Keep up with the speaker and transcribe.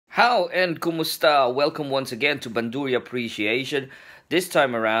How and kumusta? Welcome once again to Bandurria Appreciation. This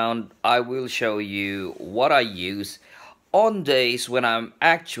time around, I will show you what I use on days when I'm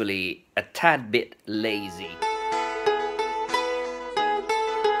actually a tad bit lazy.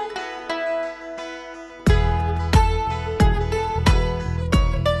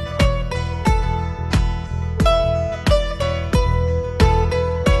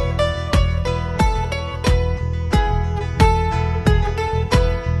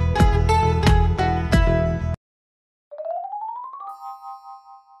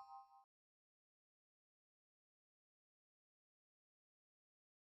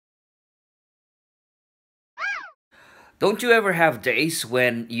 Don't you ever have days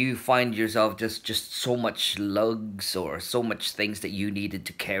when you find yourself just so much lugs or so much things that you needed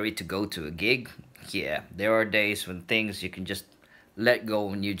to carry to go to a gig? Yeah, there are days when things you can just let go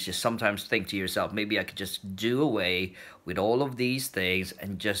and you just sometimes think to yourself, maybe I could just do away with all of these things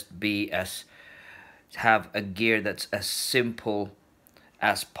and just be as have a gear that's as simple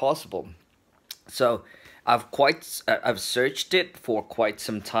as possible. So I've searched it for quite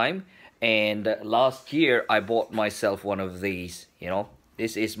some time, and last year I bought myself one of these.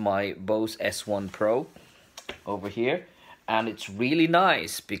 This is my Bose S1 Pro over here, and it's really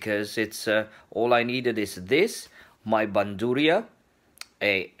nice because it's all I needed is this, my Bandurria,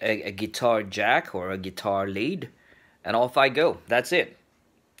 a guitar jack or a guitar lead, and off I go. That's it.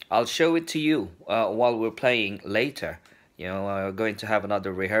 I'll show it to you while we're playing later. We're going to have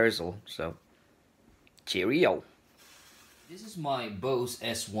another rehearsal, so cheerio. This is my Bose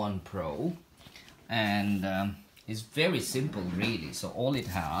S1 Pro, and it's very simple really. So all it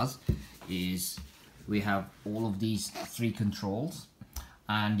has is we have all of these three controls,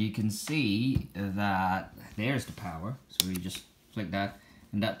 and you can see that there's the power. So you just click that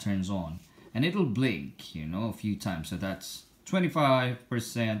and that turns on, and it'll blink a few times. So that's 25%,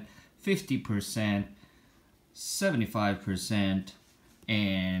 50%, 75%,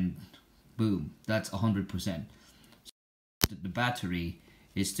 and boom, that's 100%. The battery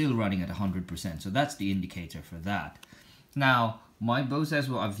is still running at 100%, so that's the indicator for that. Now, my Bose as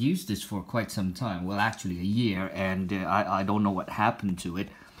well, I've used this for quite some time, well actually a year, and I don't know what happened to it.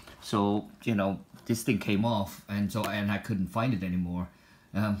 So, this thing came off, and I couldn't find it anymore.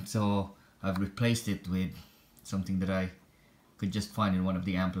 So I've replaced it with something that I could just find in one of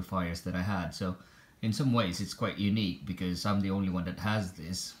the amplifiers that I had. So in some ways it's quite unique because I'm the only one that has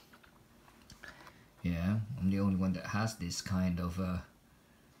this. Yeah, I'm the only one that has this kind of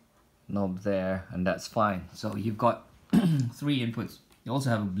knob there, and that's fine. So you've got three inputs. You also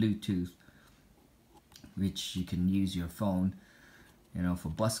have a Bluetooth, which you can use your phone. For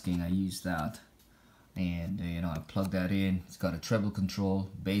busking I use that, and I plug that in. It's got a treble control,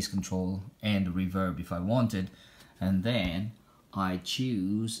 bass control, and a reverb if I wanted, and then I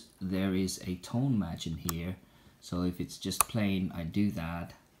choose, there is a tone match in here. So if it's just plain, I do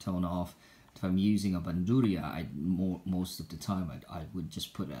that, tone off. If I'm using a Bandurria, most of the time I would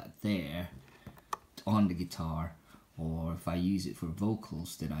just put that there on the guitar, or if I use it for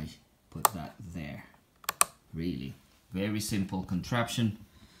vocals, then I put that there. Really, very simple contraption.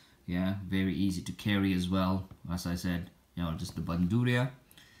 Yeah, very easy to carry as well. As I said, just the Bandurria,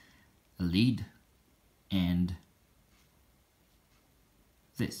 a lead, and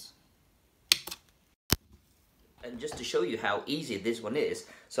this. And just to show you how easy this one is,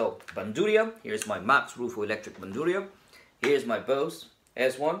 so Bandurria, here's my Max Rufo Electric Bandurria, here's my Bose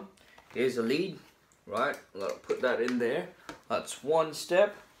S1, here's the lead, right, I'll put that in there, that's one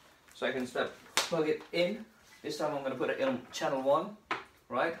step. Second step, plug it in. This time I'm going to put it in channel 1,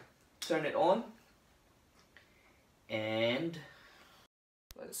 right, turn it on, and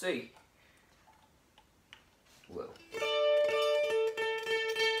let's see, whoa,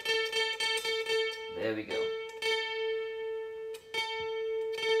 there we go.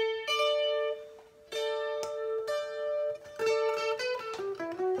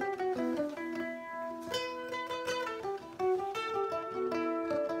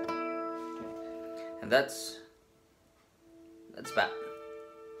 And that's about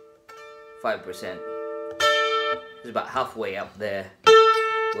 5%. It's about halfway up there.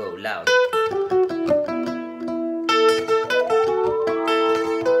 Whoa, loud.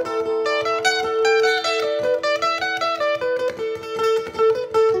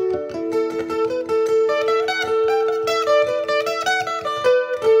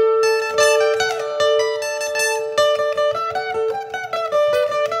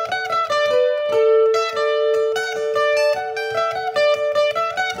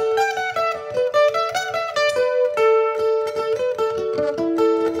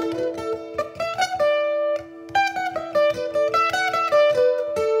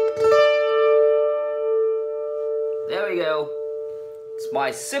 go. It's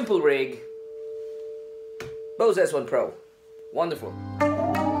my simple rig. Bose S1 Pro. Wonderful.